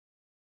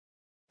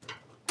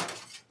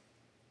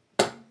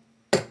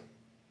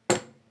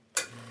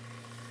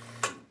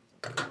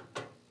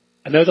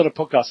know it's on a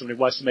podcast somebody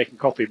wants to making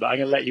coffee, but I'm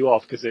going to let you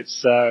off because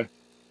it's,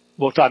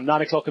 what time?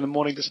 9 o'clock in the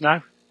morning just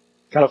now?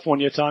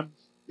 California time?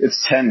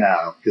 It's 10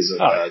 now because of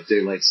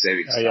daylight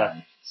savings time.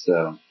 Yeah.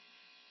 So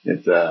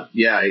it's,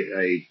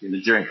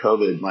 during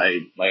COVID,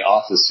 my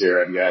office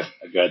here, I've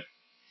got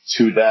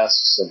 2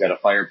 desks, I've got a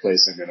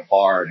fireplace, I've got a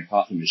bar and a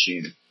coffee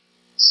machine.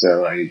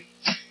 So I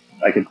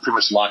can pretty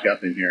much lock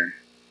up in here.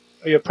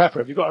 Oh, you're a prepper.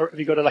 Have you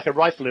got a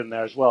rifle in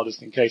there as well,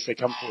 just in case they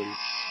come for you?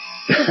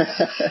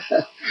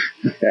 I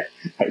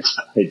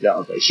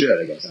don't. I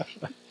should, I guess.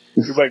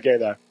 You won't go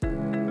there.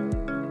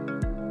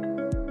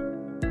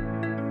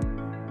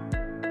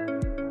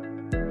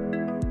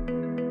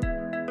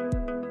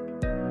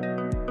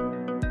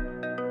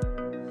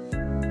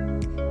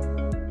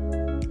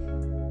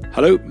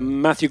 Hello,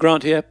 Matthew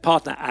Grant here,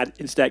 partner at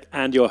Instech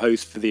and your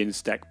host for the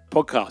Instech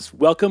podcast.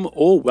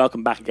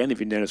 Welcome back again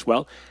if you've known us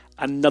well.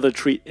 Another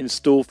treat in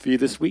store for you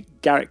this week.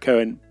 Garrett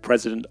Cohen,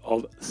 president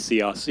of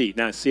CRC.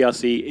 Now,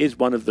 CRC is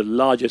one of the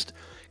largest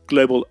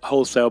global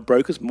wholesale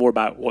brokers. More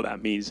about what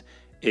that means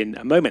in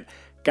a moment.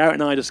 Garrett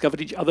and I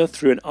discovered each other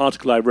through an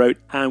article I wrote,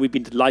 and we've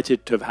been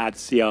delighted to have had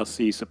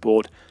CRC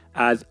support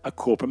as a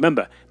corporate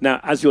member.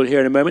 Now, as you'll hear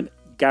in a moment,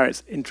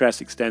 Garrett's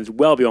interest extends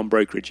well beyond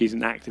brokerage. He's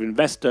an active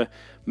investor,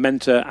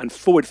 mentor, and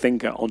forward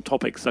thinker on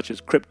topics such as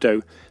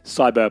crypto,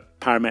 cyber,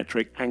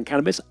 parametric, and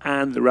cannabis,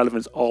 and the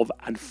relevance of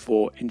and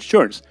for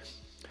insurance.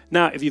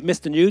 Now, if you've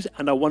missed the news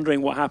and are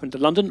wondering what happened to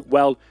London,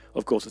 well,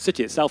 of course, the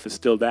city itself is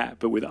still there,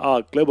 but with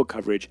our global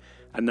coverage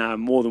and now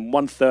more than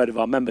 1/3 of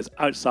our members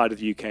outside of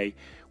the UK,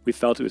 we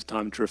felt it was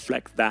time to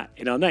reflect that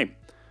in our name.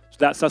 So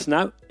that's us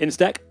now.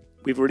 Instech,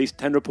 we've released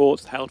 10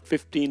 reports, held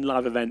 15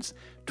 live events,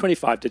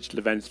 25 digital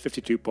events,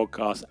 52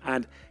 podcasts,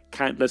 and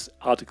countless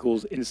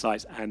articles,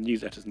 insights, and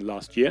newsletters in the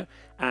last year.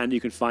 And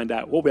you can find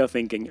out what we are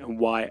thinking and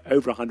why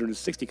over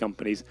 160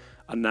 companies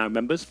are now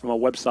members from our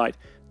website,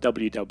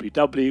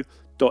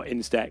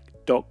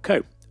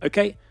 www.instech.co.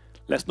 Okay,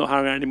 let's not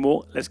hang around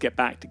anymore. Let's get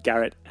back to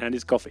Garrett and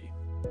his coffee.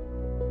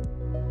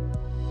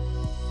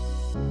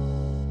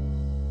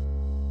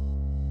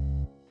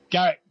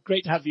 Garrett,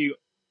 great to have you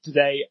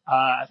today.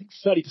 I think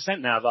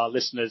 30% now of our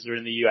listeners are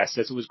in the US.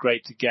 So it's always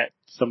great to get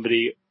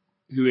somebody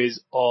who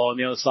is on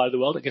the other side of the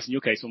world. I guess in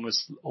your case,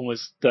 almost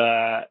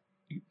not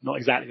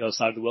exactly the other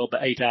side of the world,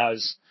 but 8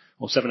 hours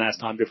or 7 hours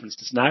time difference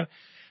just now.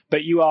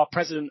 But you are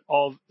president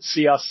of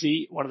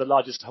CRC, one of the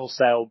largest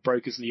wholesale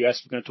brokers in the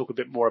US. We're going to talk a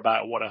bit more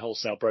about what a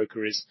wholesale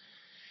broker is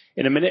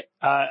in a minute.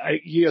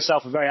 You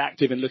yourself are very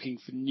active in looking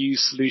for new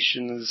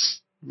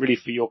solutions, really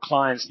for your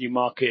clients, new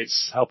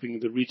markets,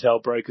 helping the retail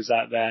brokers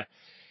out there.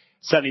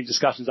 Certainly in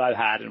discussions I've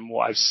had and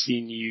what I've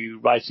seen you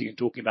writing and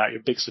talking about,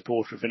 you're a big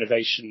supporter of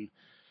innovation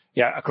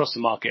across the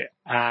market.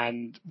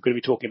 And we're going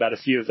to be talking about a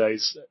few of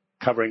those,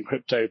 covering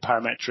crypto,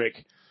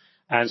 parametric,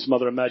 and some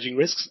other emerging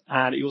risks.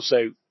 And you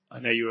also, I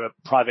know you're a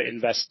private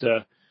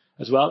investor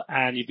as well,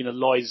 and you've been a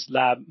Lloyd's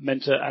Lab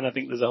mentor, and I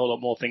think there's a whole lot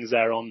more things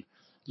there on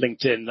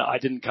LinkedIn that I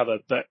didn't cover.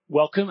 But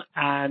welcome.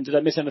 And did I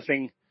miss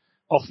anything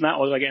off that,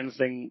 or did I get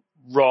anything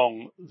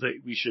wrong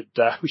that we should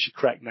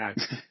correct now?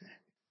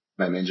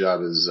 My main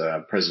job is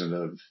president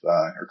of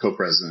or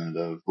co-president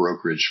of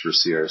brokerage for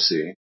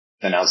CRC.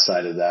 And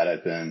outside of that,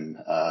 I've been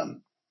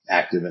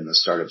active in the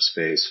startup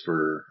space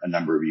for a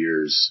number of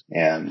years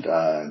and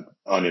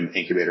owned an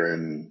incubator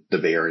in the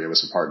Bay Area with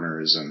some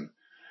partners and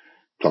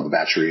called The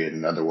Battery, and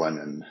another one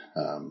in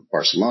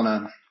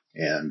Barcelona,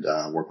 and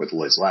work with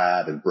Lloyd's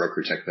Lab and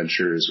Broker Tech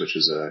Ventures, which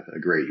is a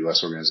great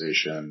U.S.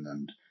 organization,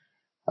 and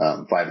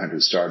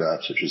 500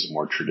 Startups, which is a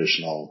more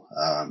traditional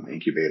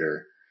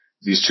incubator.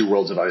 These two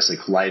worlds have obviously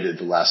collided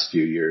the last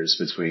few years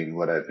between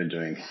what I've been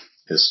doing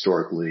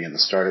historically in the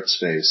startup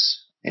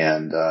space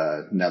and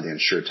now the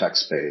InsurTech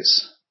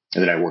space.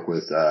 And then I work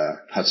with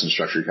Hudson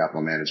Structured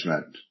Capital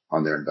Management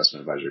on their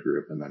investment advisory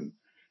group. And then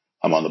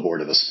I'm on the board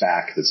of a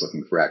SPAC that's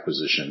looking for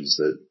acquisitions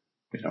that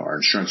are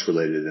insurance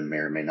related and may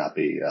or may not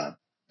be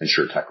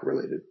InsurTech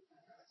related.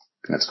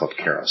 And that's called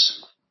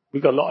Keros.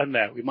 We've got a lot in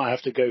there. We might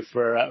have to go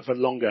for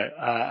longer,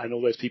 and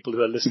all those people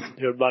who are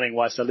running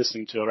whilst they're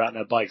listening to or out on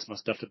their bikes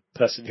must have to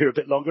persevere a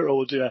bit longer, or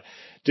we'll do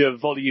a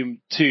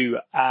volume 2.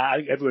 I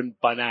think everyone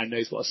by now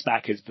knows what a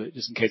SPAC is, but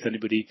just in case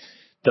anybody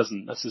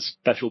doesn't, that's a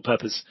special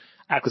purpose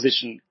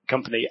acquisition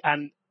company.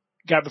 And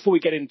Gary, before we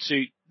get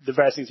into the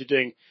various things you're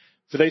doing,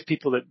 for those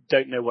people that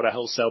don't know what a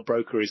wholesale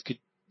broker is,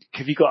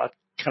 have you got a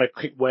kind of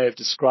quick way of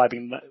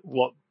describing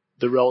what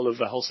the role of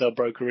a wholesale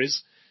broker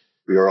is?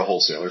 We are a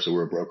wholesaler, so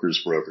we're a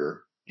broker's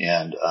broker.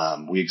 And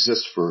we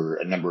exist for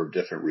a number of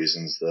different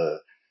reasons. The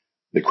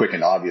quick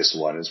and obvious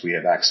one is we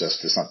have access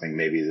to something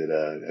maybe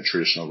that a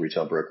traditional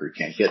retail broker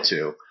can't get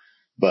to.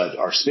 But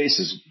our space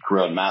has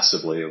grown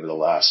massively over the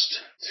last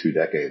 2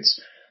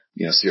 decades.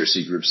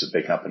 CRC Group's a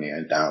big company,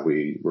 and now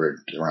we're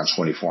at around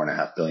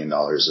 $24.5 billion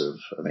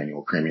of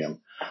annual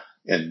premium.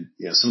 And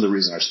some of the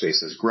reason our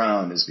space has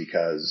grown is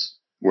because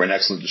we're an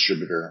excellent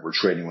distributor. We're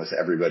trading with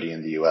everybody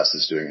in the U.S.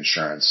 that's doing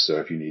insurance. So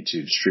if you need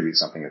to distribute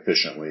something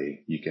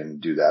efficiently, you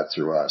can do that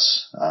through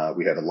us.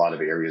 We have a lot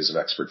of areas of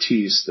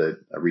expertise that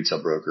a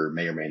retail broker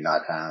may or may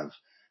not have.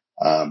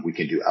 We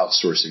can do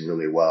outsourcing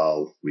really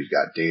well. We've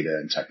got data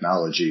and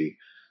technology.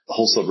 The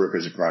wholesale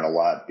brokers have grown a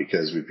lot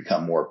because we've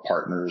become more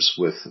partners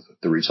with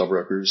the retail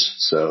brokers.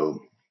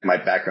 So my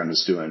background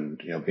is doing,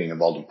 being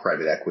involved in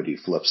private equity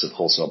flips of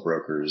wholesale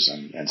brokers,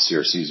 and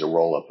CRC is a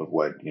roll up of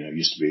what,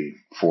 used to be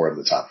 4 of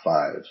the top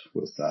 5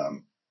 with,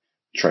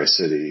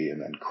 Tri-City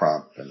and then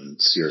Crump and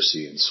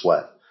CRC and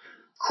Sweat.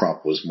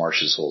 Crump was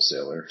Marsh's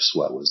wholesaler.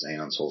 Sweat was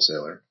Aon's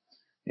wholesaler.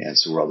 And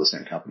so we're all the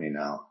same company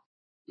now.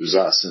 It was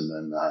us, and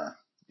then,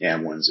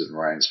 Amwins and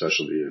Ryan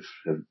Specialty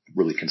have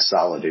really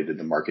consolidated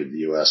the market in the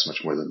U.S.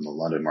 much more than the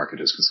London market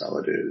has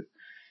consolidated.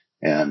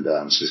 And, so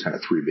there's kind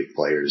of 3 big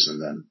players, and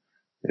then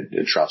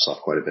it drops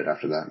off quite a bit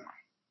after that.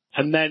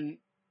 And then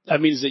that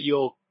means that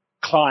your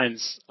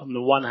clients, on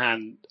the one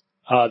hand,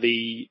 are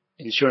the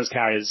insurance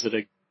carriers that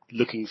are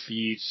looking for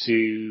you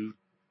to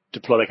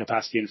deploy their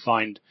capacity and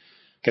find,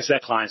 I guess, their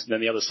clients. And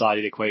then the other side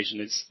of the equation,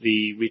 it's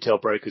the retail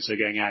brokers who are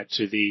going out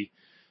to the,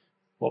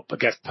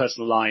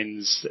 personal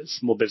lines,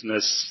 small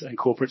business and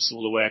corporates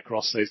all the way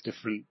across those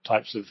different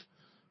types of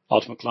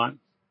ultimate client.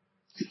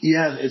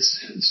 Yeah,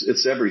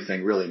 it's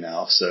everything really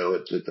now. So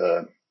at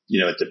the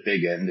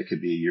big end, it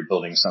could be you're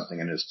building something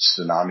in a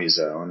tsunami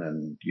zone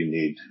and you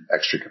need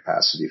extra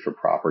capacity for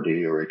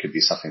property, or it could be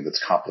something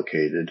that's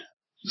complicated.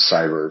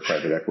 Cyber,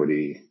 private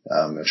equity,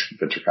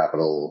 venture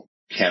capital,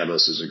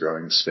 cannabis is a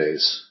growing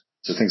space.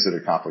 So things that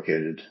are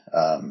complicated.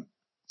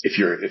 If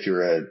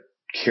you're a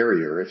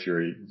carrier, if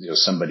you're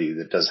somebody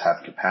that does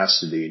have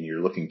capacity and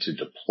you're looking to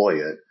deploy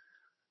it,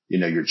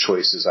 your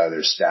choice is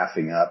either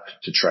staffing up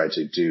to try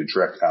to do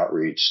direct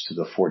outreach to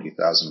the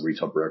 40,000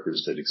 retail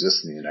brokers that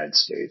exist in the United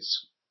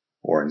States,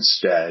 or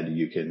instead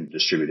you can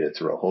distribute it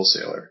through a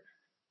wholesaler.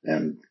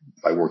 And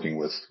by working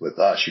with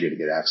us, you're going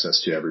to get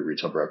access to every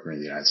retail broker in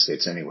the United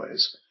States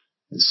anyways.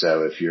 And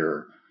so if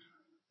you're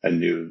a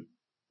new,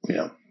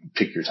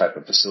 pick your type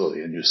of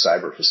facility, a new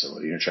cyber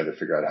facility, you're trying to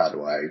figure out how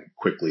do I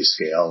quickly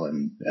scale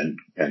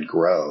and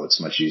grow.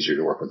 It's much easier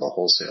to work with a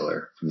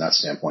wholesaler from that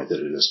standpoint than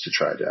it is to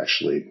try to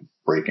actually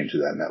break into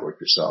that network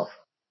yourself.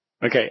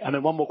 Okay. And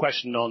then one more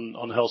question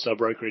on wholesale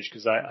brokerage,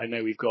 because I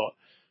know we've got,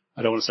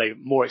 I don't want to say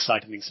more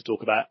exciting things to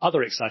talk about,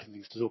 other exciting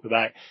things to talk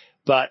about,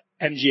 but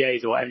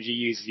MGAs or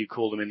MGUs, as you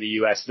call them in the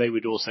US, they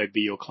would also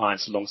be your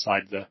clients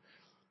alongside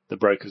the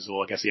brokers,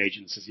 or I guess the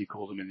agents, as you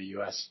call them in the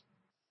US.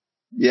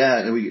 Yeah,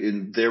 and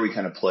we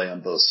kind of play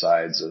on both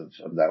sides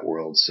of that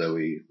world. So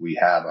we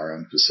have our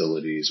own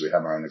facilities, we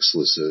have our own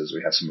exclusives,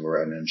 we have some of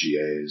our own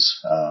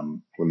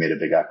MGAs. We made a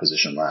big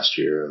acquisition last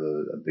year,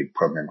 a big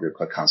program group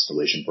called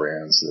Constellation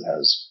Brands that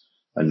has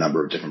a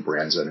number of different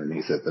brands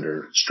underneath it that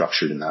are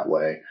structured in that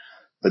way.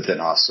 But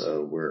then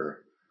also we're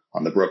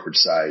on the brokerage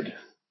side.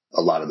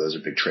 A lot of those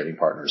are big trading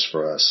partners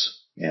for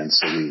us. And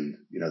so we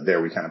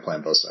kind of play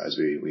on both sides.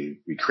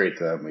 We create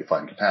them, we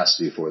find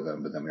capacity for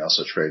them, but then we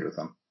also trade with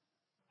them.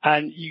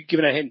 And you've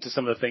given a hint to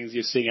some of the things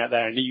you're seeing out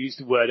there. And you used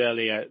the word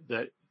earlier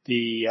that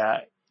the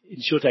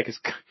InsurTech has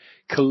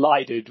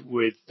collided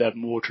with the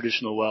more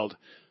traditional world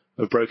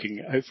of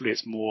broking. Hopefully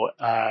it's more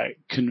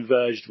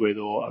converged with,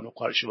 or I'm not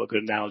quite sure what a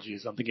good analogy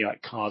is. I'm thinking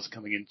like cars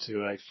coming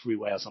into a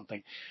freeway or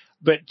something.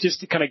 But just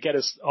to kind of get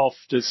us off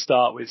to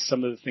start with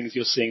some of the things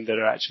you're seeing that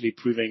are actually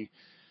proving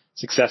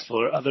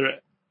successful, are there a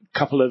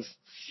couple of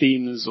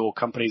themes or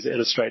companies that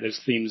illustrate those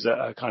themes that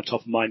are kind of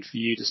top of mind for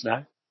you just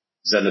now?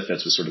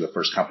 Zenefits was sort of the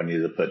first company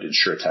to put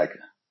InsurTech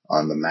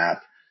on the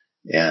map.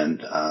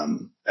 And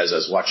as I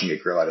was watching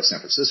it grow out of San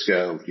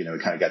Francisco,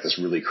 it kind of got this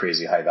really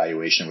crazy high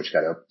valuation, which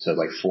got up to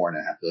like $4.5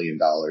 billion.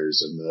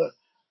 And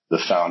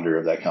the founder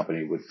of that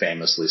company would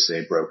famously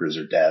say brokers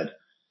are dead,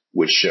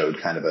 which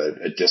showed kind of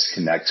a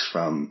disconnect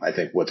from, I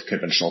think, what the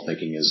conventional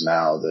thinking is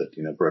now,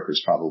 that,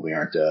 brokers probably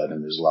aren't dead,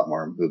 and there's a lot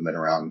more movement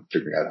around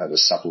figuring out how to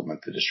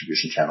supplement the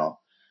distribution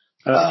channel.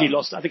 I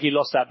think he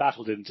lost that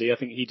battle, didn't he? I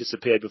think he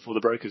disappeared before the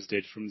brokers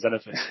did from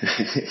Zenefits.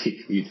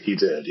 he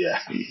did, yeah.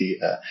 He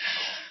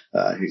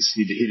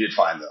did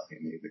fine though.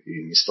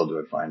 He's still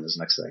doing fine this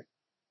next thing.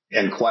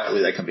 And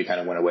quietly, that company kind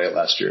of went away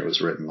last year. It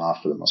was written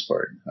off for the most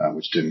part,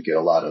 which didn't get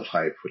a lot of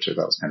hype, which I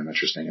thought was kind of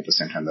interesting. At the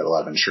same time that a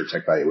lot of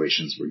InsurTech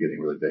valuations were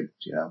getting really big,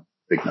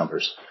 big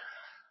numbers.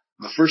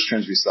 The first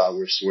trends we saw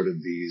were sort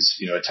of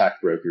these,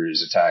 attack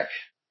brokers, attack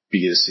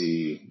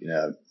B2C,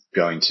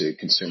 going to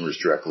consumers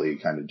directly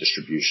kind of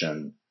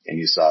distribution. And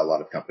you saw a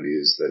lot of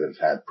companies that have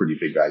had pretty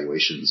big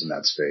valuations in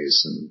that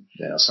space,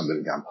 and, some that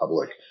have gone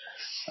public.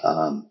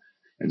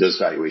 And those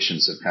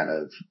valuations have kind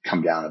of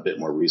come down a bit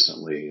more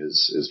recently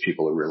as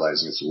people are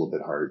realizing it's a little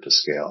bit harder to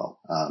scale.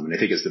 And I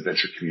think as the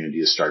venture community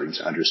is starting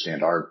to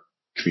understand our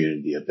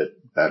community a bit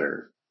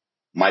better.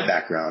 My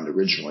background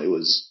originally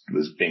was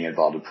being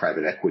involved in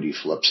private equity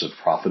flips of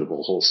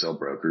profitable wholesale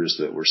brokers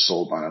that were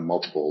sold on a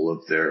multiple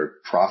of their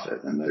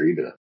profit and their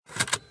EBITDA.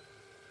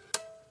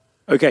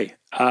 Okay,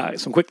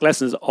 some quick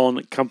lessons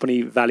on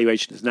company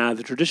valuations. Now,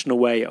 the traditional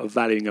way of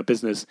valuing a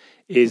business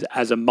is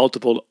as a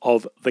multiple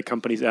of the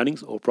company's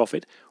earnings or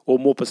profit, or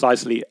more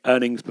precisely,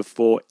 earnings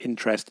before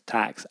interest,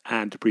 tax,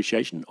 and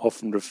depreciation,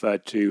 often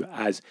referred to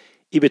as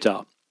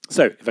EBITDA.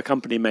 So if a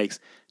company makes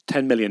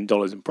 $10 million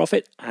in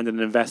profit and an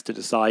investor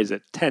decides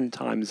that 10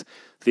 times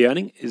the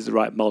earning is the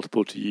right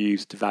multiple to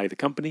use to value the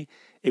company,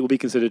 it will be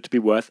considered to be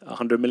worth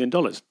 $100 million.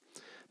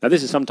 Now,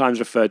 this is sometimes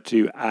referred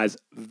to as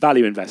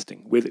value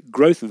investing. With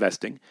growth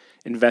investing,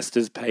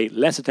 investors pay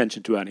less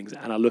attention to earnings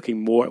and are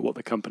looking more at what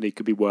the company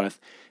could be worth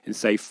in,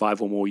 say,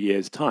 5 or more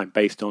years' time,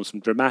 based on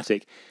some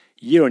dramatic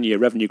year-on-year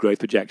revenue growth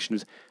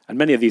projections. And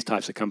many of these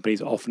types of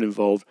companies often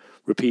involve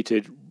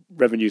repeated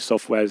revenue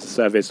software as a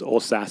service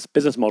or SaaS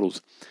business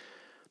models.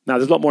 Now,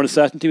 there's a lot more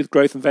uncertainty with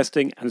growth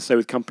investing, and so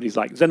with companies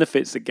like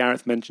Zenefits that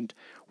Gareth mentioned,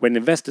 when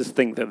investors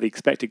think that the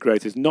expected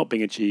growth is not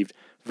being achieved,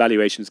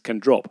 valuations can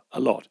drop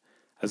a lot.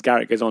 As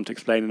Gareth goes on to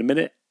explain in a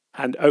minute,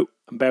 and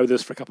bear with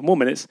us for a couple more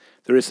minutes,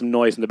 there is some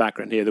noise in the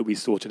background here that we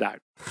sorted out.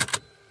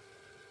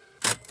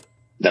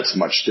 That's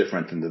much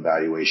different than the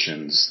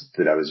valuations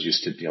that I was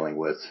used to dealing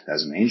with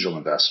as an angel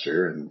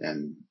investor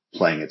and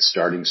playing at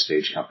starting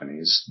stage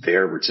companies.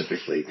 There, we're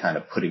typically kind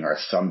of putting our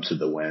thumb to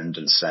the wind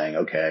and saying,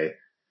 okay,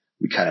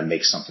 we kind of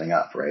make something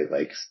up, right?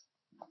 Like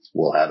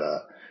we'll have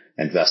a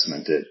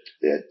investment at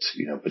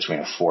between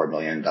a $4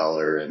 million and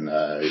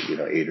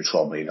 $8 or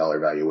 $12 million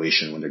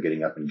valuation when they're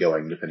getting up and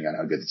going, depending on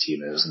how good the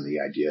team is and the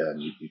idea.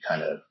 And you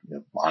kind of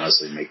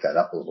honestly make that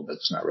up a little bit.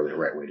 It's not really the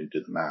right way to do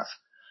the math.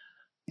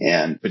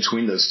 And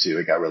between those two,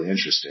 it got really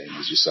interesting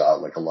as you saw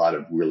like a lot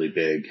of really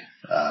big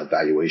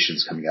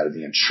valuations coming out of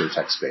the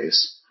insurtech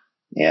space.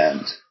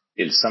 And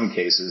in some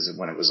cases,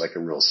 when it was like a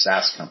real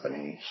SaaS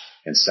company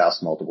and SaaS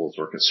multiples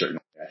work a certain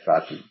way, I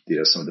thought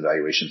that, some of the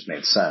valuations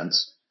made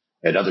sense.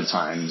 At other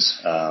times,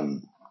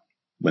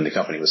 when the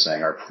company was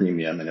saying our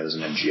premium, and it was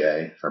an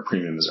MGA, our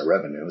premium is our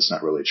revenue, it's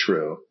not really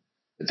true,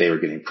 that they were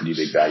getting pretty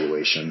big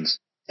valuations.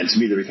 And to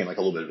me, there became like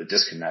a little bit of a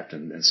disconnect,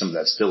 and some of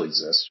that still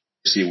exists.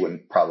 So you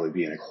wouldn't probably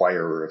be an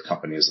acquirer of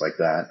companies like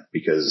that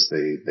because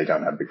they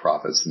don't have big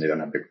profits and they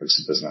don't have big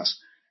books of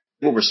business.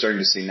 What we're starting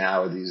to see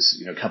now are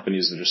these,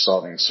 companies that are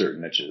solving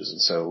certain niches.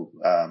 And so,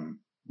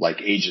 like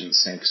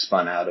AgentSync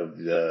spun out of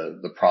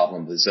the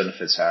problem that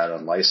Zenefits had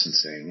on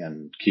licensing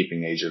and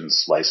keeping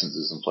agents'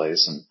 licenses in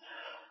place. And,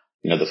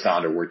 the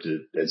founder worked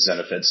at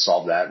Zenefits,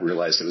 solved that,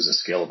 realized it was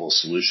a scalable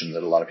solution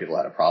that a lot of people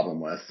had a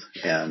problem with.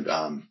 And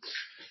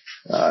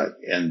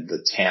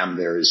the TAM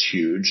there is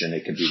huge and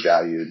it can be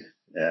valued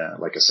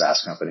like a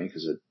SaaS company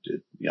because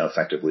it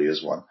effectively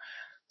is one.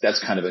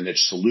 That's kind of a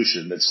niche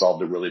solution that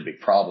solved a really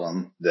big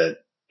problem that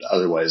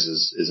otherwise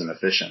is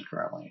inefficient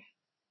currently.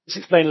 Just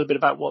explain a little bit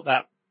about what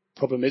that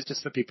problem is,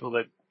 just for people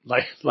that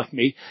like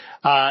me,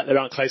 that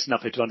aren't close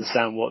enough to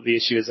understand what the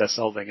issue is they're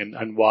solving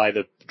and why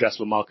the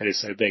addressable market is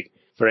so big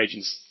for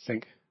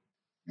AgentSync.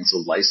 It's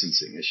a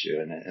licensing issue,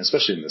 and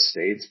especially in the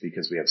States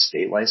because we have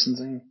state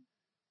licensing.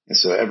 And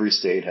so every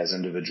state has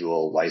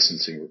individual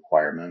licensing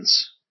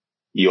requirements.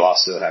 You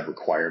also have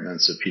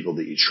requirements of people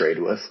that you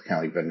trade with, kind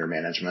of like vendor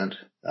management,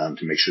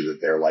 to make sure that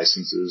their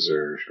licenses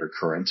are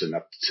current and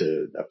up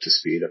to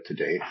speed, up to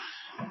date.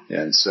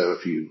 And so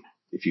if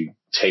you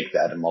take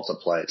that and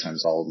multiply it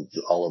times all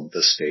of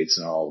the states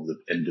and all of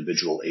the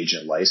individual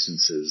agent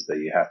licenses that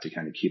you have to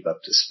kind of keep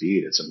up to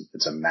speed,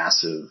 it's a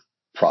massive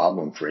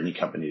problem for any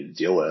company to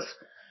deal with.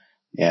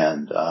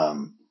 And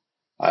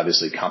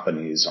obviously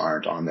companies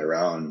aren't on their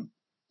own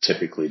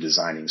typically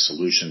designing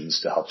solutions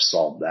to help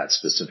solve that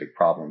specific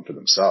problem for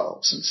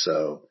themselves. And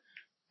so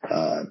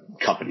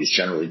companies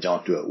generally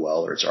don't do it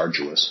well, or it's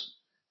arduous.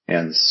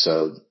 And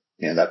so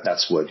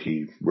that's what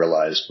he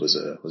realized was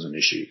an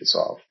issue he could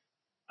solve.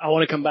 I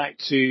want to come back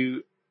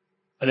to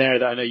an area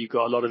that I know you've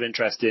got a lot of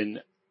interest in.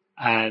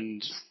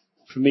 And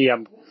for me,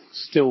 I'm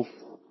still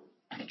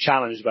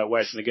challenged about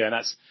where it's going to go, and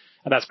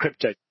that's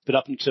crypto. But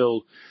up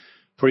until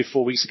probably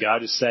 4 weeks ago, I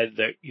just said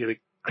that the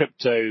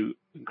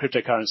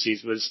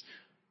cryptocurrencies was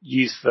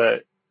used for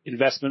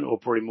investment or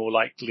probably more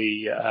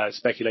likely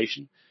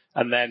speculation.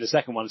 And then the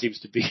second one seems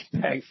to be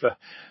paying for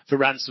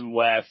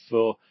ransomware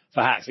for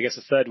hacks. I guess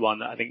the third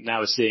one I think now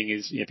we're seeing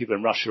is people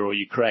in Russia or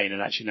Ukraine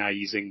and actually now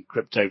using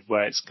crypto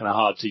where it's kind of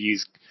hard to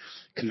use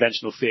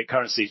conventional fiat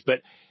currencies.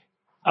 But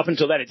up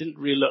until then, it didn't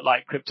really look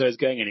like crypto is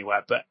going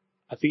anywhere. But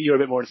I think you're a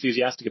bit more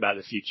enthusiastic about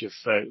the future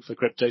for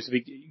crypto. So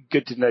it'd be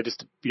good to know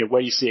just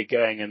where you see it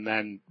going, and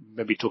then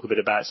maybe talk a bit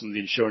about some of the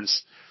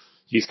insurance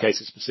use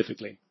cases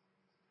specifically.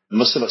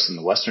 Most of us in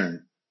the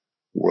Western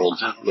world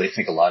don't really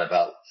think a lot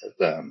about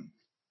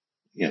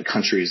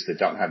countries that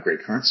don't have great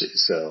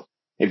currencies. So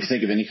if you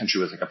think of any country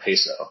with like a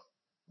peso,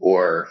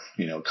 or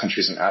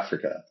countries in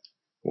Africa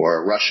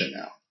or Russia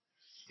now,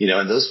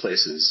 in those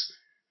places,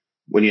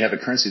 when you have a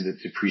currency that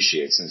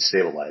depreciates and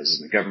stabilizes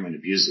and the government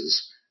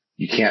abuses,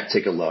 you can't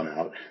take a loan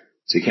out,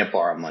 so you can't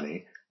borrow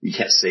money, you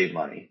can't save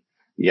money.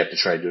 You have to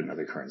try to do it in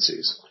other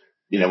currencies.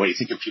 When you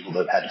think of people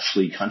that have had to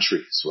flee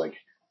countries like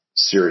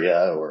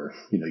Syria or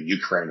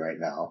Ukraine right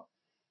now,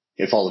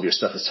 if all of your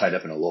stuff is tied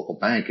up in a local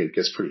bank, it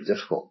gets pretty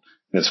difficult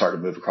and it's hard to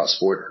move across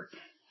border.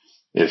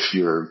 If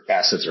your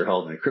assets are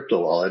held in a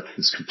crypto wallet,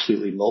 it's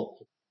completely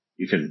mobile.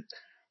 You can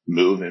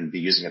move and be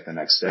using it the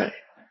next day.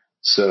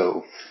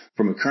 So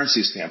from a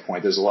currency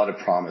standpoint, there's a lot of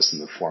promise in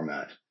the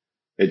format.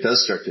 it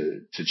does start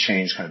to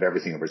change kind of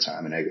everything over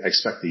time. And I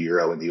expect the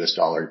euro and the US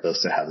dollar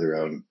both to have their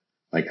own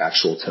like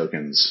actual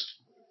tokens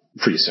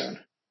pretty soon.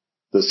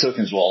 Those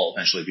tokens will all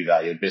eventually be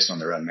valued based on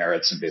their own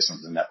merits and based on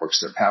the networks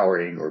they're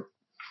powering, or,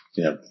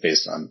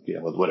 based on,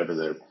 whatever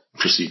the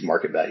perceived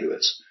market value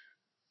is.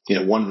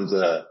 One of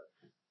the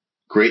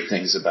great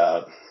things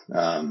about,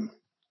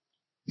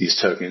 these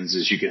tokens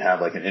is you can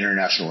have like an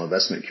international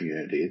investment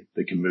community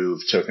that can move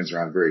tokens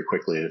around very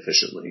quickly and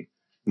efficiently.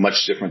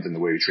 Much different than the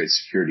way we trade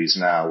securities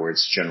now, where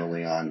it's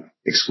generally on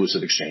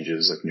exclusive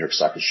exchanges like New York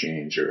Stock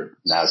Exchange or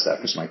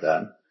NASDAQ or something like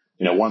that.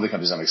 One of the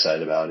companies I'm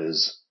excited about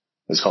is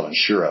called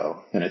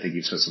Insuro, and I think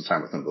you've spent some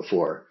time with them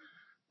before.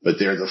 But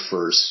they're the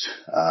first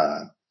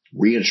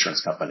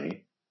reinsurance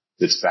company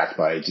that's backed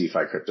by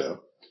DeFi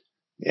crypto.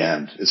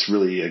 And it's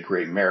really a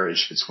great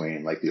marriage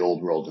between like the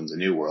old world and the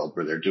new world,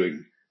 where they're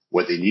doing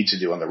what they need to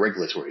do on the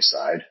regulatory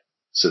side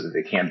so that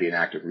they can be an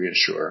active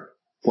reinsurer,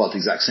 while at the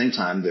exact same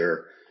time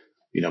they're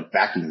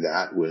backing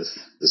that with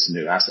this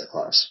new asset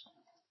class.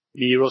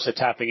 You're also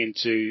tapping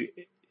into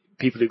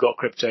people who've got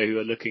crypto who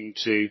are looking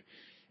to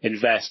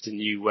invest in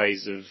new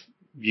ways of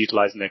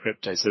utilizing their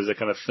crypto. So there's a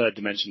kind of third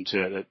dimension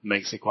to it that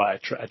makes it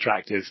quite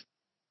attractive.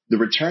 The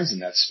returns in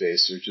that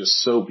space are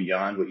just so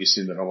beyond what you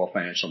see in the normal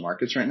financial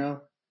markets right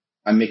now.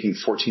 I'm making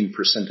 14%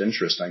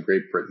 interest on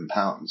Great Britain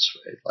pounds,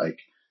 right? Like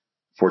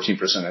 14%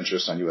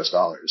 interest on US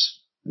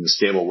dollars in a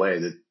stable way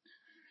that,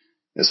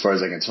 as far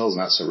as I can tell, is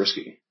not so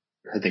risky.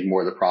 I think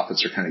more of the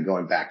profits are kind of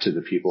going back to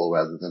the people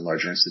rather than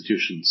larger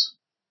institutions.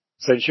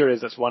 So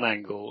insurers, that's one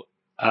angle.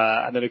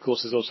 And then, of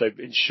course, there's also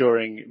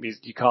insuring. Means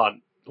you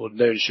can't, or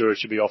no insurer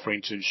should be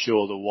offering to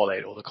insure the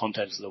wallet or the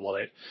contents of the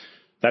wallet.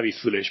 That'd be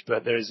foolish.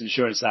 But there is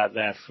insurance out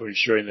there for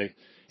insuring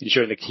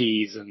the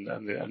keys and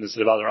the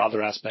sort of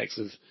other aspects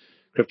of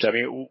crypto. I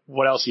mean,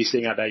 what else are you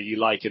seeing out there you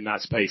like in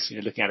that space?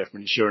 Looking at it from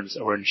an insurance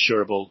or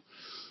insurable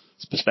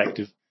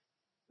perspective.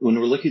 When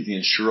we're looking at the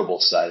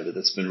insurable side of it,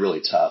 that's been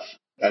really tough.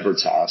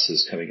 Evertas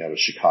is coming out of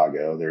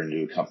Chicago. They're a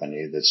new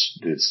company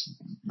that's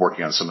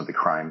working on some of the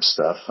crime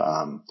stuff.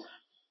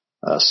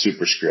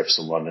 Superscript's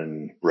a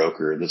London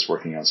broker that's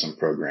working on some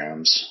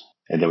programs.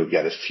 And then we've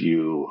got a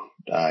few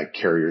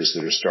carriers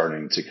that are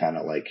starting to kind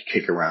of like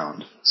kick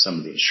around some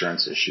of the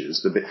insurance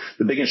issues. The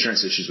big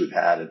insurance issues we've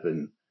had have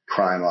been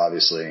crime,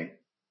 obviously,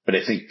 but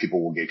I think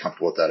people will get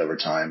comfortable with that over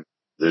time.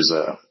 There's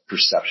a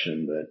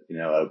perception that,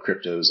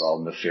 crypto is all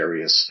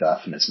nefarious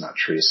stuff and it's not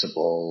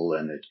traceable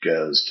and it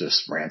goes to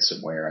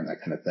ransomware and that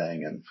kind of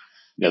thing. And,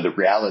 the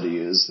reality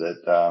is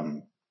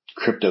that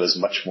crypto is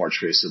much more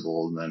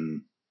traceable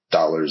than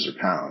dollars or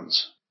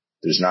pounds.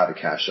 There's not a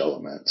cash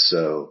element.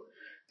 So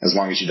as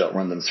long as you don't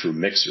run them through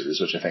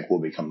mixers, which I think will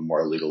become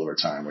more illegal over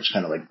time, which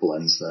kind of like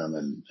blends them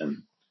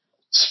and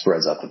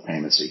spreads out the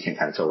payments so you can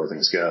kind of tell where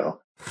things go.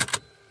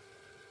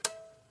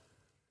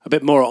 A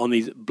bit more on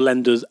these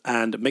blenders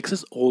and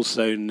mixers,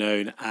 also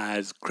known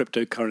as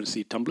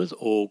cryptocurrency tumblers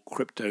or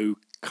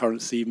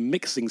cryptocurrency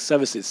mixing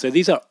services. So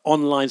these are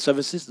online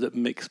services that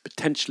mix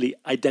potentially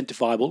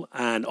identifiable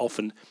and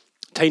often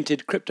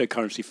tainted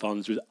cryptocurrency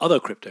funds with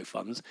other crypto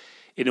funds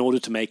in order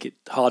to make it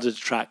harder to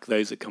track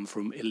those that come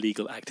from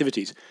illegal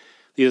activities.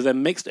 These are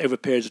then mixed over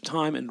periods of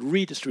time and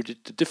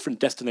redistributed to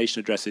different destination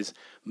addresses,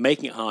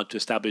 making it hard to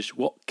establish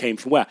what came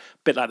from where. A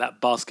bit like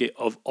that basket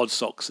of odd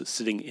socks that's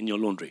sitting in your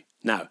laundry.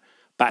 Now,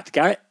 back to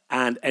Garrett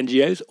and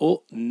NGOs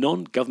or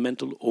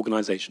non-governmental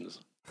organizations.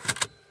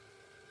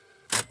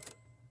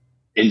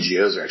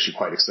 NGOs are actually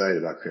quite excited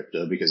about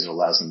crypto because it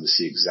allows them to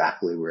see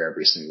exactly where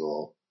every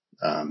single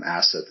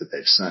asset that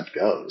they've sent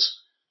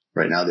goes.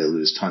 Right now, they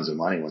lose tons of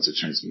money once it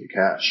turns into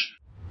cash.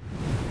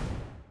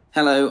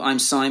 Hello, I'm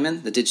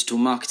Simon, the Digital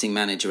Marketing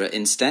Manager at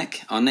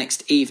Instech. Our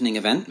next evening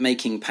event,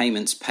 Making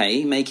Payments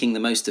Pay, Making the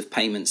Most of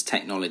Payments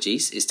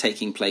Technologies, is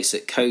taking place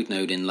at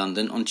CodeNode in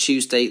London on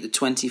Tuesday, the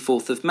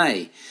 24th of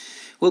May.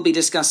 We'll be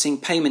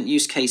discussing payment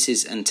use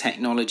cases and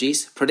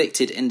technologies,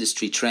 predicted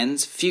industry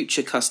trends,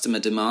 future customer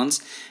demands,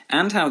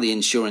 and how the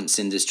insurance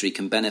industry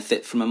can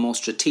benefit from a more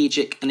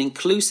strategic and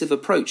inclusive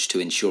approach to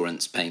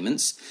insurance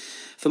payments.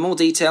 For more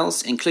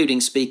details, including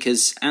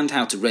speakers and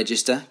how to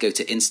register, go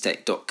to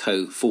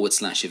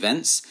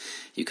instech.co/events.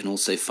 You can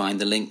also find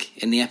the link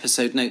in the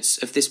episode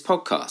notes of this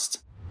podcast.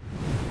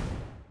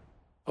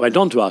 I went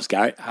on to ask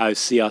Garrett how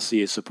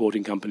CRC is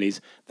supporting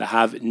companies that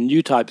have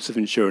new types of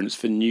insurance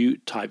for new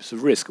types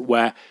of risk,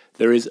 where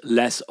there is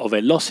less of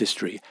a loss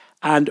history,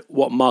 and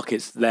what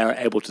markets they're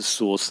able to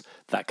source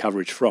that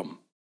coverage from.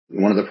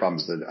 One of the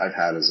problems that I've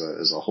had as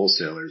a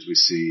wholesaler is we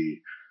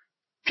see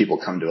people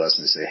come to us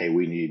and they say, hey,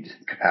 we need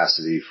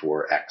capacity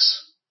for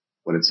X.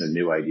 When it's a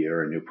new idea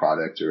or a new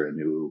product or a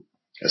new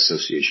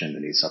association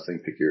that needs something,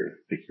 pick your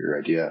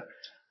idea.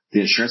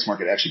 The insurance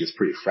market actually gets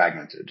pretty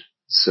fragmented.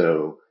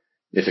 So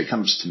if it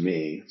comes to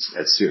me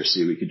at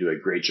CRC, we could do a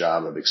great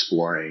job of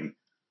exploring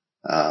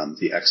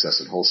the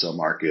excess and wholesale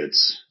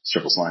markets,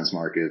 surplus lines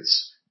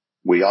markets.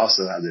 We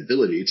also have the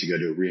ability to go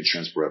to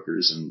reinsurance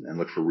brokers and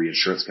look for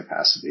reinsurance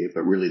capacity,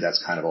 but really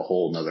that's kind of a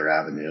whole nother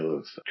avenue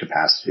of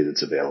capacity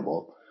that's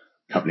available.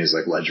 Companies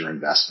like Ledger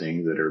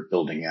Investing that are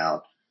building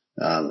out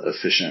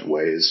efficient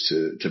ways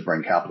to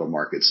bring capital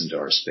markets into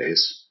our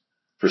space.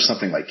 For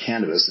something like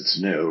cannabis that's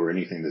new, or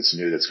anything that's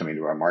new that's coming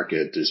to our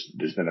market,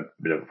 there's been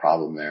a bit of a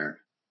problem there.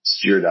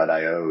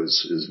 Steer.io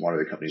is one of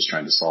the companies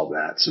trying to solve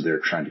that. So they're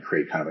trying to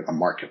create kind of like a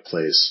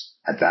marketplace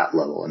at that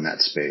level in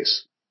that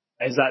space.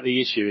 Is that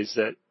the issue? Is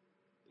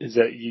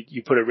that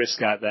you put a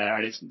risk out there,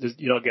 and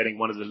you're not getting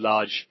one of the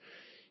large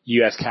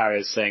US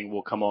carriers saying,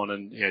 well, come on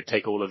and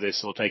take all of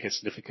this or take a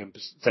significant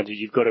percentage.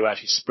 You've got to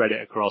actually spread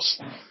it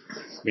across.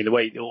 I mean, the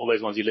way all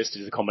those ones you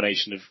listed is a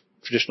combination of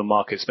traditional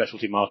markets,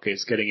 specialty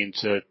markets, getting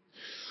into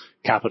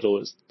capital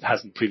that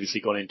hasn't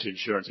previously gone into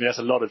insurance. I mean, that's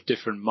a lot of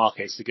different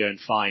markets to go and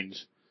find.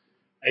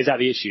 Is that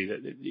the issue?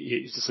 That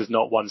it's just there's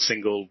not one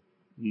single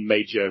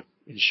major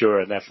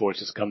insurer, and therefore it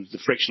just comes, the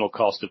frictional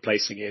cost of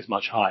placing it is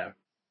much higher.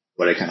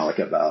 What I kind of like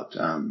about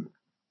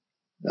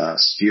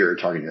Steer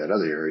targeting that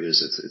other area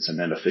is it's an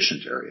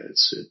inefficient area.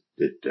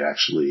 It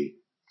actually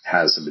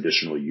has some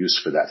additional use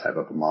for that type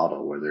of a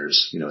model where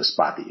there's a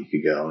spot that you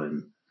could go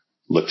and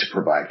look to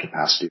provide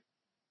capacity.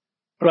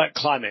 What about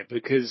climate?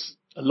 Because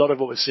a lot of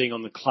what we're seeing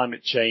on the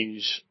climate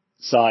change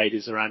side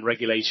is around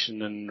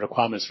regulation and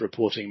requirements for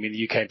reporting. I mean,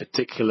 the UK in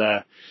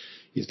particular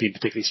has been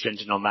particularly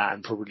stringent on that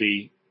and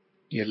probably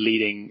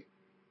leading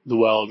the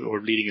world,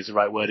 or leading is the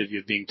right word if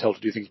you're being told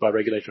to do things by a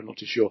regulator. I'm not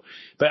too sure.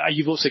 But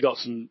you've also got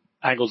some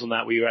angles on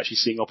that where you're actually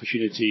seeing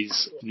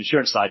opportunities on the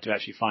insurance side to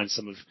actually find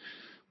some of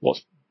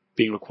what's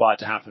being required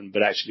to happen,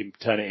 but actually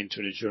turn it into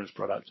an insurance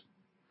product.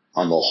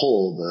 On the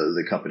whole,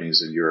 the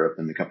companies in Europe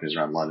and the companies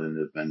around London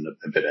have been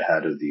a bit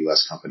ahead of the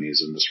US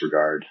companies in this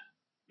regard.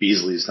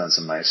 Beazley's done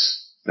some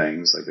nice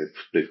things, like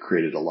they've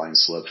created a line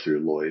slip through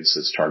Lloyd's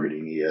that's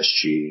targeting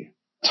ESG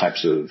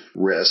types of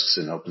risks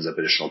and opens up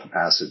additional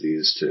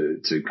capacities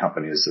to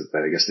companies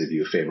that I guess they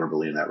view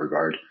favorably in that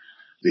regard.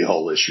 The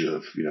whole issue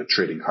of,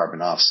 trading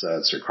carbon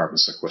offsets or carbon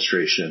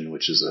sequestration,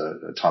 which is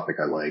a topic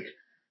I like.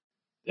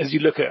 As you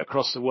look at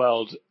across the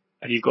world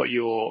and you've got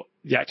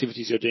the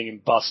activities you're doing in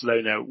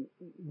Barcelona,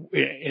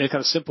 in a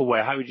kind of simple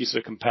way, how would you sort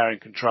of compare and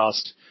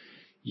contrast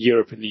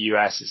Europe and the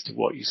US as to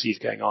what you see is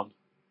going on?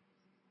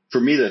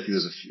 For me,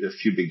 there's a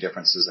few big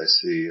differences I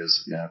see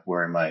as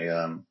wearing my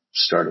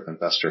startup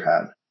investor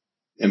hat.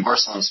 In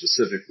Barcelona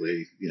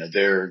specifically,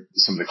 there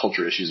some of the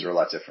culture issues are a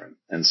lot different.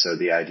 And so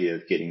the idea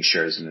of getting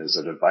shares in as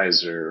an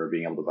advisor or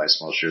being able to buy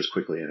small shares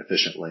quickly and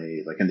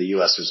efficiently, like in the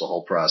US, there's a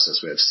whole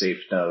process. We have safe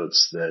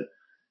notes that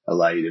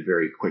allow you to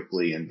very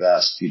quickly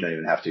invest. You don't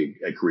even have to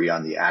agree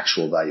on the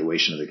actual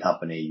valuation of the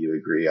company. You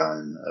agree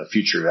on a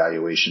future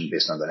valuation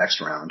based on the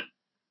next round.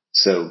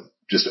 So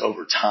just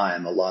over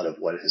time, a lot of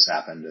what has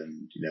happened,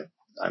 and,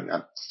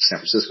 I'm San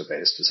Francisco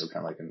based, so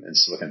kind of like in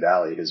Silicon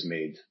Valley, has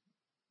made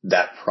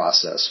that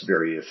process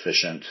very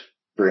efficient,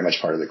 very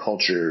much part of the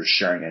culture.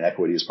 Sharing and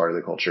equity is part of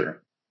the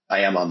culture.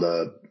 I am on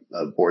the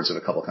boards of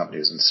a couple of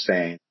companies in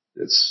Spain.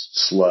 It's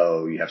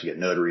slow. You have to get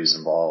notaries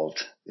involved.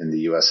 In the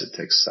U.S., it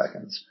takes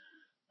seconds.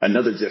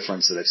 Another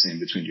difference that I've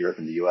seen between Europe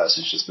and the U.S.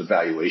 is just the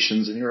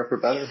valuations in Europe are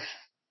better.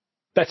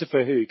 Better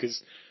for who?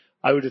 Because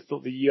I would have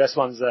thought the U.S.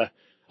 ones are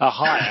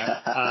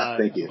higher.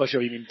 Thank you. I'm not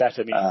sure you mean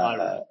better. I mean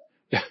higher.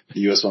 The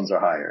U.S. ones are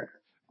higher.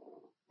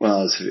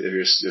 Well,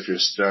 if you're a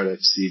startup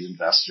seed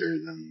investor,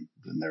 then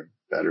they're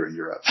better in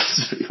Europe.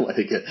 So you want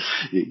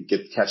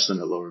to catch them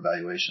at lower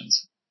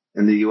valuations.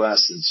 In the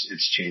U.S.,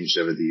 it's changed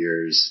over the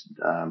years.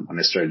 When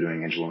I started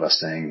doing angel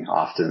investing,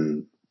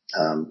 often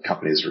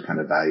companies were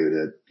kind of valued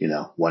at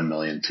 $1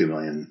 million, $2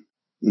 million.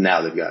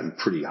 Now they've gotten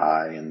pretty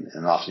high, and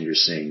often you're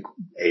seeing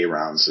A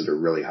rounds that are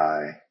really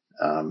high.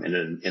 And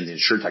in the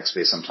insurtech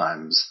space,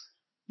 sometimes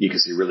you can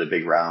see really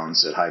big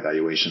rounds at high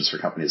valuations for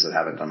companies that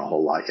haven't done a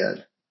whole lot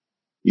yet.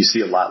 You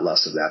see a lot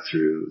less of that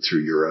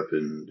through Europe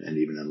and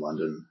even in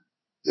London.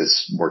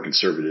 It's more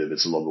conservative.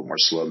 It's a little bit more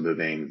slow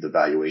moving. The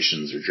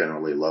valuations are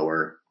generally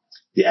lower.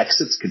 The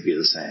exits could be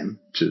the same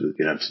to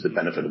the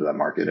benefit of that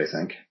market, I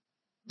think.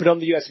 But on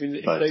the US, I mean,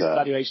 if those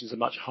valuations are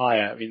much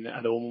higher, I mean,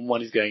 and when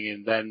one is going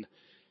in, then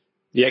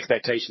the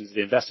expectations of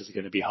the investors are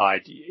going to be high.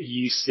 Are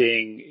you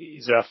seeing,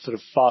 is there a sort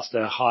of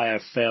faster, higher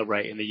fail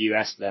rate in the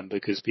US then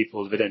because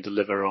people, if they don't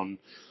deliver on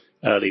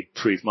early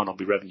proof, might not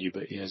be revenue,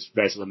 but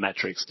various other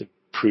metrics to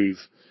prove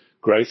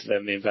growth,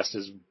 then the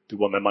investors do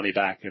want their money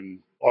back,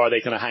 or are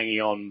they kind of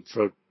hanging on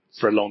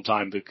for a long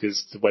time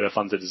because the way the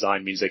funds are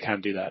designed means they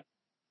can do that?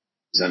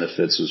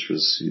 Zenefits, which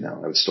was,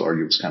 I would still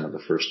argue was kind of the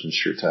first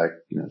insurtech,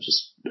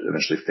 just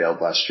eventually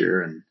failed last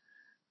year. And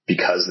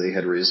because they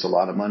had raised a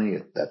lot of money,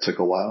 that took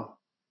a while.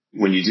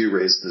 When you do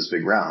raise those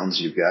big rounds,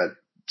 you've got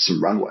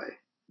some runway.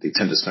 They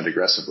tend to spend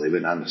aggressively,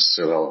 but not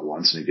necessarily all at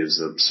once. And it gives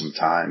them some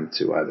time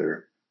to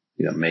either,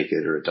 make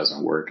it or it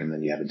doesn't work. And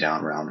then you have a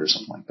down round or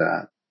something like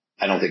that.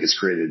 I don't think it's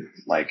created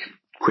like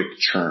quick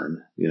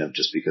churn,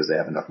 just because they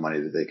have enough money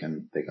that they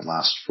can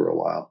last for a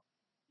while.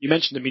 You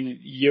mentioned,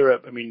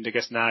 Europe, I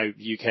guess now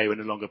the UK, we're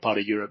no longer part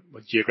of Europe,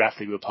 but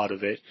geographically we're part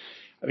of it.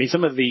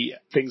 Some of the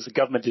things the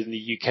government did in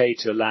the UK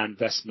to allow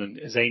investment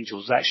as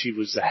angels actually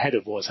was ahead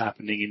of what's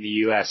happening in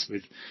the US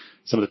with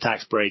some of the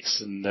tax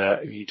breaks and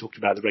you talked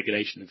about the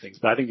regulation and things.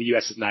 But I think the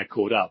US has now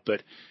caught up.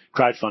 But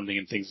crowdfunding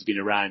and things have been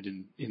around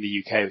in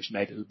the UK, which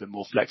made it a little bit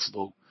more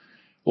flexible,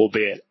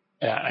 albeit,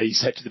 as you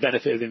said, to the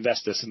benefit of the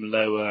investor, some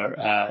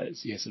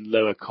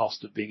lower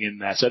cost of being in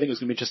there. So I think it was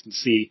going to be interesting to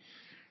see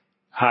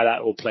how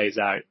that all plays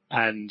out.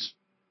 And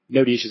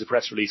nobody issues a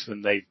press release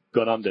when they've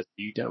gone under.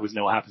 You don't always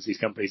know what happens to these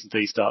companies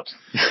until you start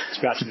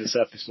scratching the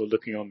surface or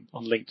looking on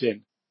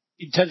LinkedIn.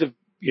 In terms of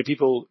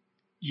people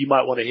you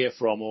might want to hear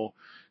from or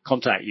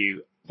contact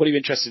you, what are you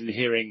interested in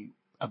hearing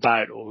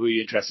about, or who are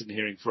you interested in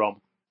hearing from?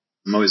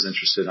 I'm always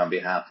interested on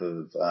behalf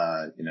of,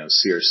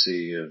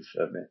 CRC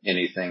of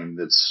anything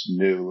that's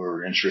new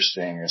or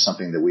interesting or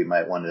something that we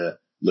might want to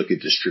look at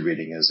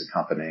distributing as a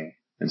company.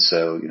 And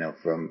so,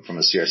 from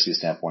a CRC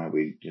standpoint,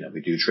 we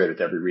do trade with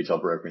every retail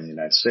broker in the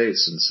United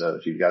States. And so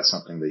if you've got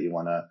something that you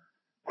want to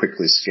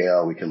quickly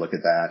scale, we can look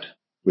at that.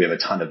 We have a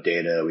ton of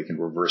data. We can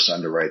reverse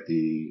underwrite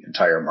the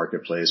entire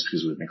marketplace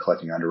because we've been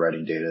collecting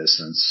underwriting data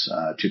since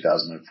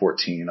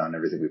 2014 on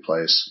everything we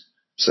place.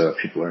 So if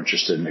people are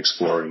interested in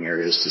exploring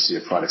areas to see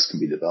if products can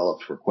be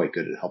developed, we're quite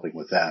good at helping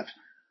with that.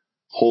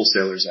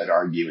 Wholesalers, I'd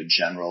argue in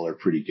general, are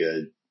pretty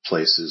good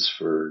places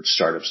for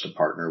startups to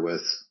partner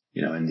with.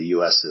 In the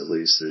US, at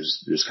least,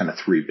 there's kind of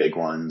three big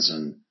ones.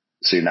 And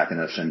so you're not going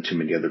to offend too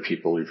many other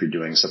people if you're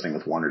doing something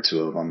with one or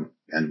two of them.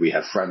 And we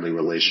have friendly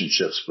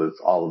relationships with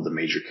all of the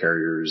major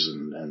carriers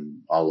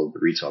and all of the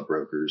retail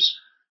brokers.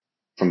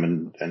 From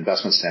an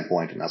investment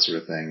standpoint and that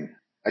sort of thing,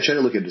 I try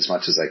to look at as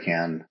much as I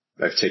can.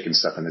 I've taken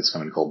stuff in that's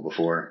come in cold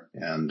before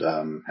and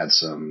had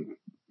some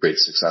great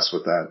success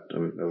with that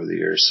over the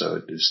years. So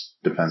it just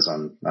depends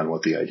on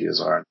what the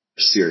ideas are.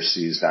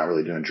 CRC is not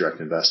really doing direct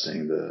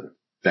investing. The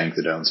bank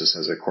that owns us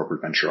has a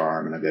corporate venture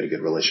arm, and I've got a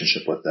good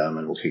relationship with them,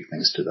 and we'll kick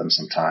things to them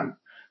sometime.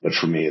 But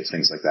for me, if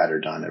things like that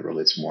are done, it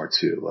relates more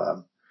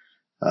to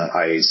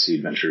IA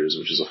Seed Ventures,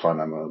 which is a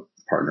fund I'm a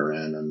partner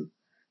in, and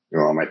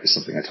it might be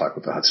something I talk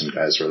with the Hudson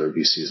guys or other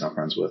VCs I'm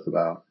friends with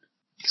about.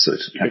 So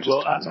it's we'd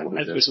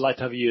like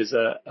to have you as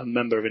a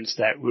member of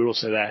Instech. We're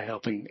also there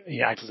helping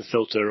act as a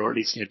filter, or at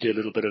least do a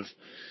little bit of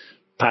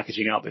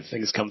packaging up if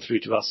things come through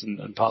to us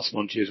and pass them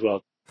on to you as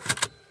well.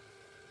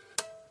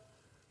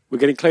 We're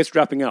getting close to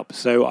wrapping up,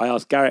 so I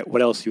asked Garrett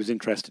what else he was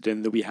interested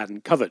in that we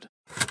hadn't covered.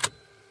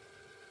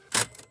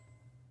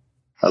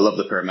 I love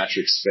the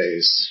parametric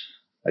space.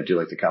 I do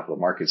like the capital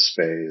markets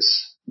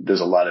space.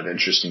 There's a lot of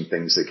interesting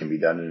things that can be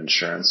done in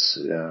insurance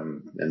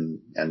and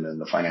in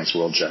the finance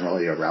world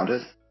generally around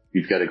it.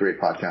 You've got a great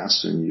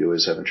podcast, and you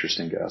always have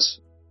interesting guests.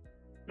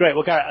 Great.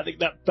 Well, Garrett, I think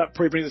that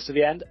probably brings us to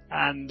the end,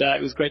 and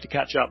it was great to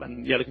catch up.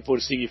 And looking forward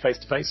to seeing you face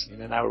to face.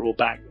 Now we're all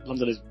back.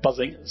 London is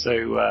buzzing,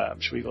 so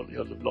I'm sure you've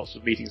got lots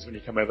of meetings when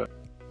you come over.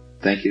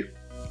 Thank you.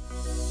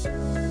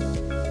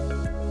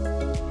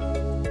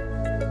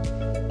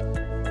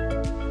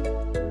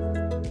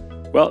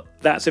 Well,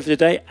 that's it for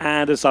today.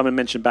 And as Simon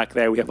mentioned back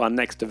there, we have our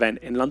next event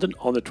in London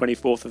on the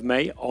 24th of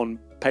May on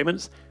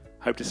payments.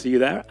 Hope to see you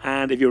there.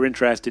 And if you're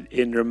interested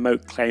in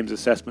remote claims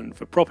assessment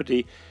for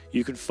property,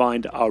 you can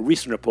find our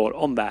recent report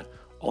on that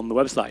on the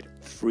website,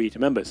 free to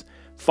members.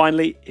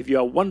 Finally, if you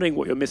are wondering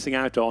what you're missing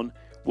out on,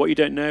 what you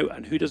don't know,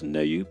 and who doesn't know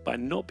you by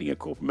not being a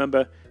corporate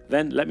member,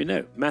 then let me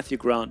know. Matthew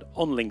Grant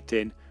on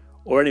LinkedIn,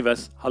 or any of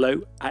us,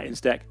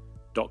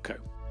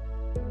 hello@instech.co.